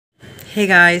Hey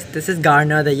guys, this is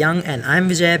Garner the Young and I'm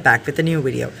Vijay back with a new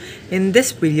video. In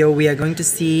this video we are going to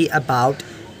see about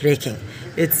raking.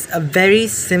 It's a very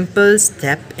simple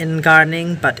step in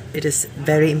gardening, but it is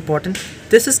very important.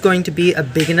 This is going to be a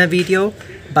beginner video,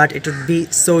 but it would be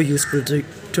so useful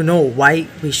to know why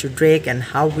we should rake and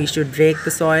how we should rake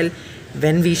the soil,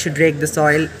 when we should rake the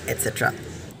soil, etc.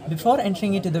 Before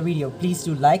entering into the video, please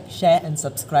do like, share and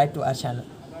subscribe to our channel.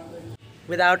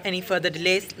 Without any further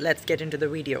delays, let's get into the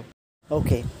video.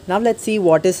 Okay, now let's see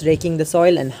what is raking the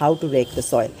soil and how to rake the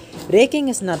soil. Raking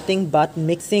is nothing but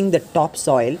mixing the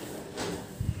topsoil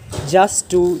just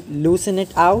to loosen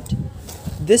it out.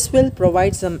 This will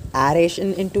provide some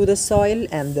aeration into the soil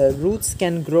and the roots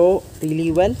can grow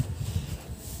really well.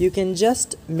 You can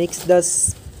just mix the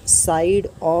side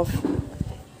of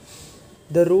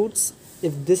the roots.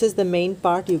 If this is the main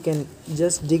part, you can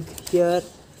just dig here.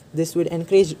 This would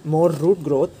encourage more root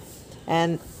growth,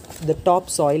 and the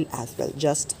topsoil as well,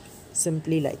 just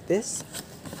simply like this,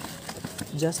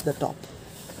 just the top,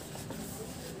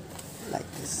 like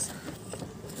this.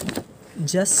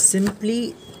 Just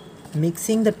simply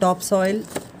mixing the topsoil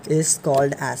is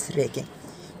called as raking.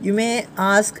 You may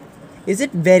ask, is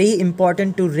it very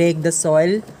important to rake the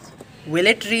soil? Will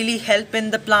it really help in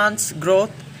the plant's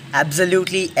growth?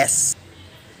 Absolutely yes.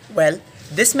 Well,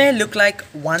 this may look like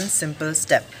one simple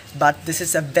step, but this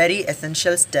is a very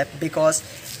essential step, because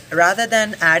rather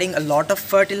than adding a lot of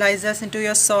fertilizers into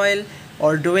your soil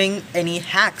or doing any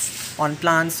hacks on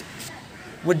plants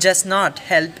would just not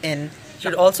help in. You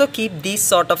should also keep these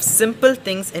sort of simple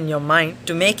things in your mind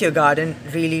to make your garden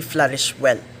really flourish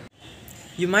well.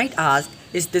 You might ask,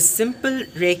 is this simple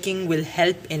raking will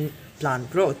help in plant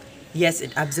growth? Yes,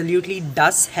 it absolutely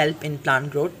does help in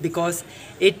plant growth because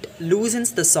it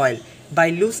loosens the soil.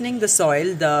 By loosening the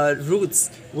soil, the roots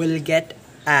will get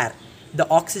air. The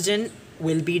oxygen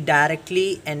will be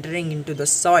directly entering into the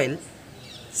soil.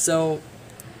 So,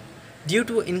 due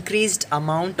to increased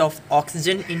amount of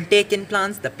oxygen intake in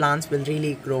plants, the plants will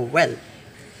really grow well.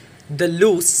 The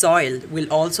loose soil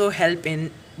will also help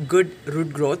in good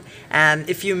root growth, and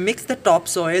if you mix the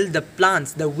topsoil, the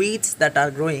plants, the weeds that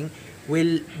are growing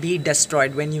will be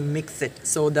destroyed when you mix it.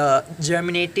 So the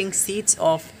germinating seeds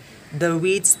of the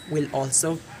weeds will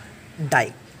also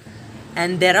die.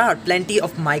 And there are plenty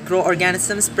of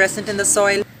microorganisms present in the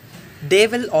soil. They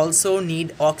will also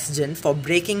need oxygen for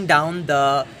breaking down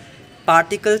the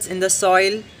particles in the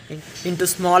soil into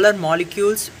smaller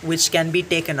molecules which can be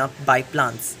taken up by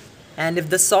plants. And if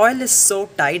the soil is so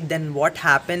tight, then what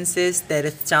happens is there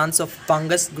is chance of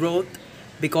fungus growth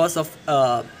because of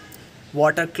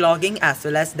water clogging, as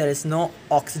well as there is no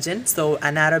oxygen. So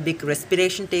anaerobic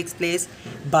respiration takes place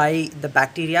by the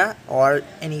bacteria or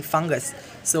any fungus.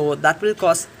 So that will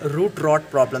cause root rot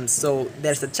problems. So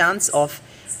there's a chance of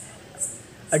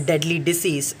a deadly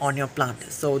disease on your plant.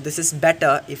 So this is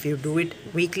better if you do it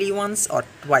weekly once or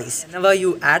twice. Whenever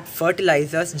you add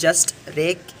fertilizers, just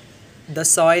rake the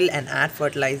soil and add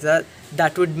fertilizer.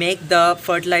 That would make the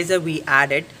fertilizer we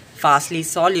added fastly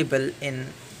soluble in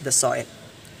the soil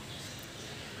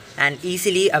and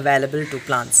easily available to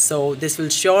plants. So this will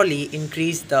surely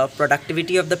increase the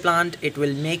productivity of the plant. It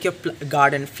will make your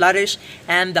garden flourish,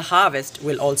 and the harvest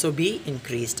will also be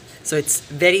increased. So it's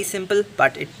very simple,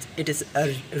 but it is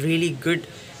a really good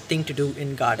thing to do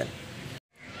in garden.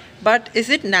 But is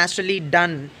it naturally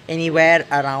done anywhere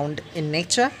around in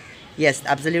nature? Yes,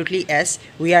 absolutely yes.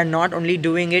 We are not only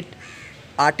doing it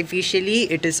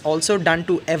artificially, it is also done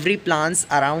to every plants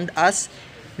around us,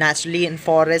 naturally in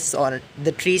forests or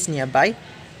the trees nearby.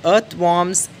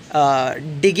 Earthworms,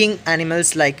 digging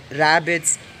animals like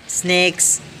rabbits,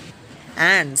 snakes,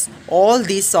 ants, all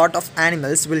these sort of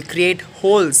animals will create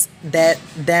holes there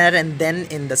and then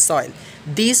in the soil.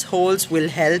 These holes will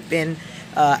help in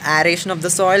aeration of the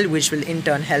soil, which will in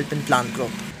turn help in plant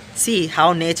growth. See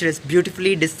how nature is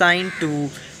beautifully designed to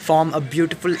form a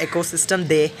beautiful ecosystem.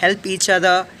 They help each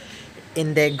other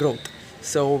in their growth.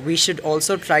 So we should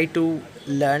also try to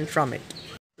learn from it.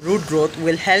 Root growth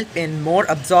will help in more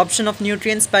absorption of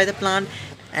nutrients by the plant,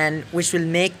 and which will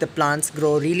make the plants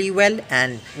grow really well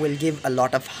and will give a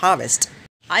lot of harvest.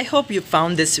 I hope you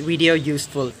found this video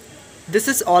useful. This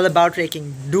is all about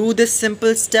raking. Do this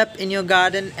simple step in your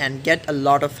garden and get a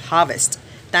lot of harvest.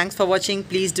 Thanks for watching.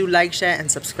 Please do like, share and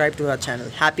subscribe to our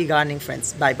channel. Happy gardening,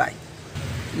 friends. Bye bye.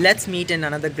 Let's meet in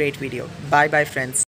another great video. Bye bye, friends.